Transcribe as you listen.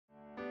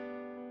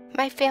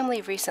My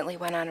family recently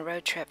went on a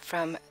road trip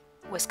from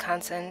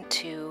Wisconsin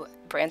to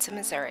Branson,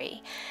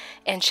 Missouri,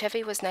 and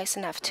Chevy was nice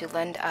enough to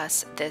lend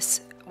us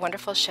this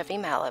wonderful Chevy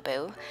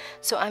Malibu.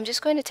 So I'm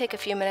just going to take a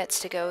few minutes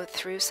to go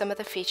through some of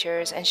the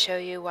features and show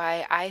you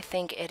why I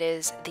think it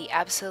is the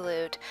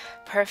absolute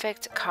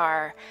perfect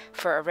car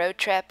for a road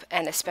trip,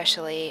 and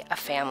especially a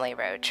family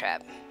road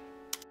trip.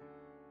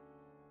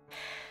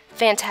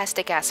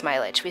 Fantastic gas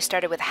mileage. We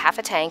started with half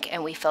a tank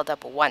and we filled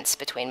up once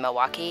between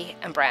Milwaukee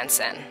and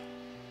Branson.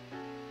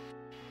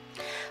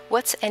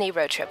 What's any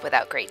road trip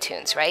without great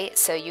tunes, right?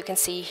 So you can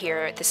see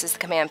here, this is the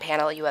command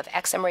panel. You have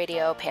XM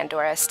radio,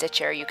 Pandora,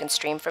 Stitcher. You can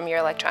stream from your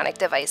electronic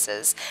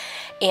devices.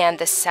 And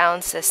the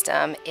sound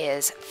system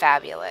is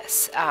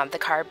fabulous. The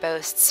car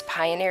boasts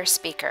Pioneer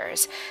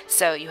speakers,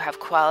 so you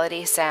have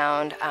quality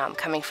sound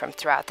coming from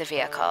throughout the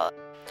vehicle.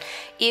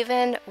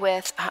 Even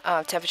with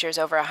temperatures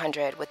over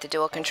 100, with the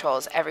dual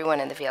controls, everyone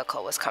in the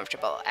vehicle was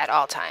comfortable at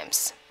all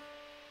times.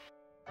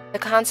 The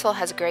console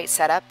has a great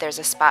setup. There's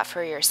a spot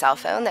for your cell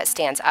phone that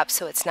stands up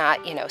so it's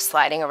not,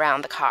 sliding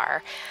around the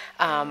car.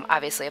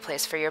 Obviously a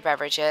place for your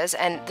beverages.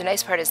 And the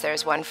nice part is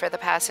there's one for the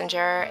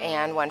passenger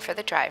and one for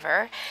the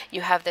driver.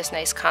 You have this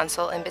nice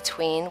console in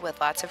between with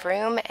lots of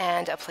room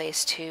and a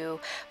place to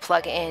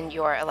plug in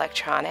your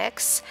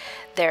electronics.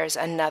 There's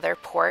another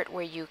port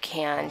where you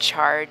can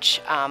charge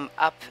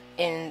up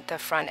in the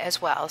front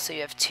as well. So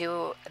you have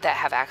two that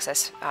have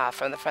access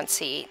from the front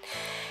seat.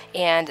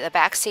 And the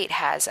back seat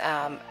has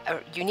a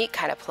unique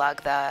kind of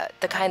plug,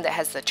 the kind that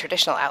has the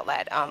traditional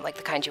outlet, like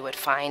the kind you would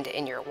find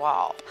in your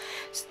wall.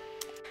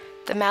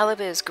 The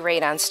Malibu is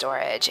great on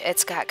storage.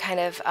 It's got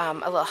kind of a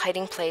little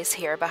hiding place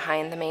here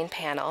behind the main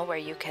panel where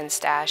you can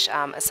stash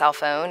a cell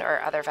phone or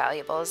other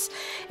valuables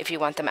if you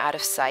want them out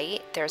of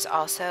sight. There's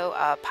also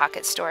a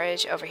pocket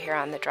storage over here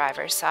on the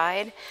driver's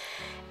side.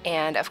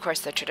 And of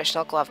course the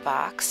traditional glove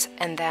box.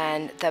 And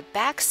then the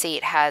back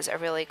seat has a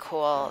really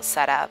cool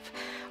setup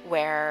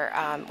where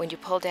when you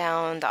pull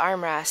down the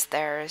armrest,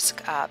 there's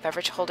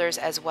beverage holders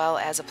as well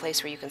as a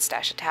place where you can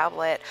stash a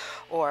tablet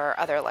or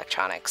other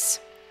electronics.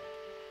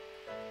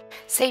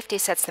 Safety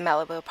sets the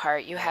Malibu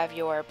apart. You have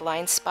your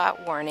blind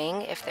spot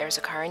warning. If there's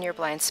a car in your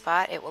blind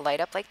spot, it will light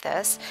up like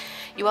this.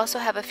 You also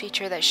have a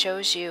feature that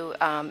shows you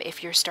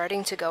if you're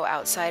starting to go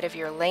outside of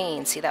your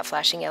lane. See that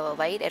flashing yellow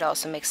light? It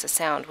also makes a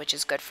sound, which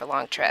is good for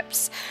long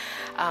trips.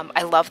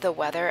 I love the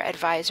weather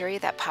advisory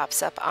that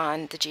pops up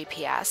on the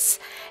GPS,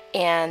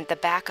 and the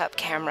backup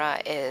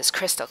camera is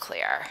crystal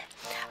clear.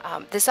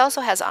 This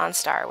also has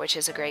OnStar, which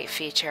is a great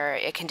feature.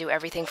 It can do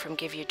everything from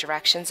give you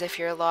directions if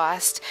you're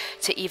lost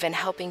to even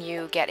helping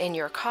you get in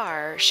your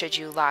car should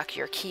you lock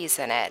your keys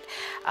in it.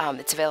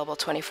 It's available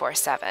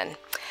 24/7.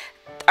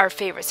 Our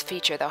favorite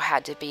feature, though,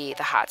 had to be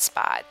the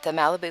hotspot. The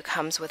Malibu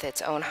comes with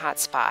its own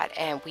hotspot,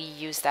 and we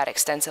used that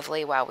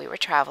extensively while we were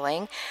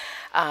traveling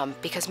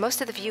because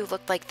most of the view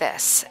looked like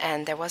this,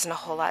 and there wasn't a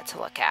whole lot to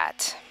look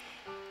at.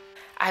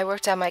 I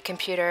worked on my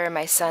computer,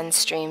 my son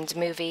streamed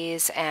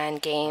movies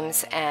and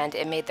games, and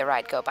it made the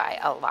ride go by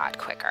a lot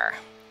quicker.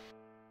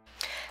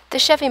 The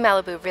Chevy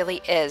Malibu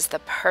really is the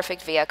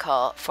perfect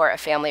vehicle for a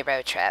family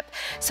road trip.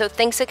 So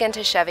thanks again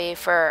to Chevy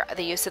for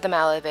the use of the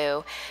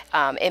Malibu.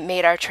 It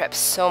made our trip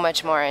so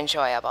much more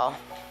enjoyable.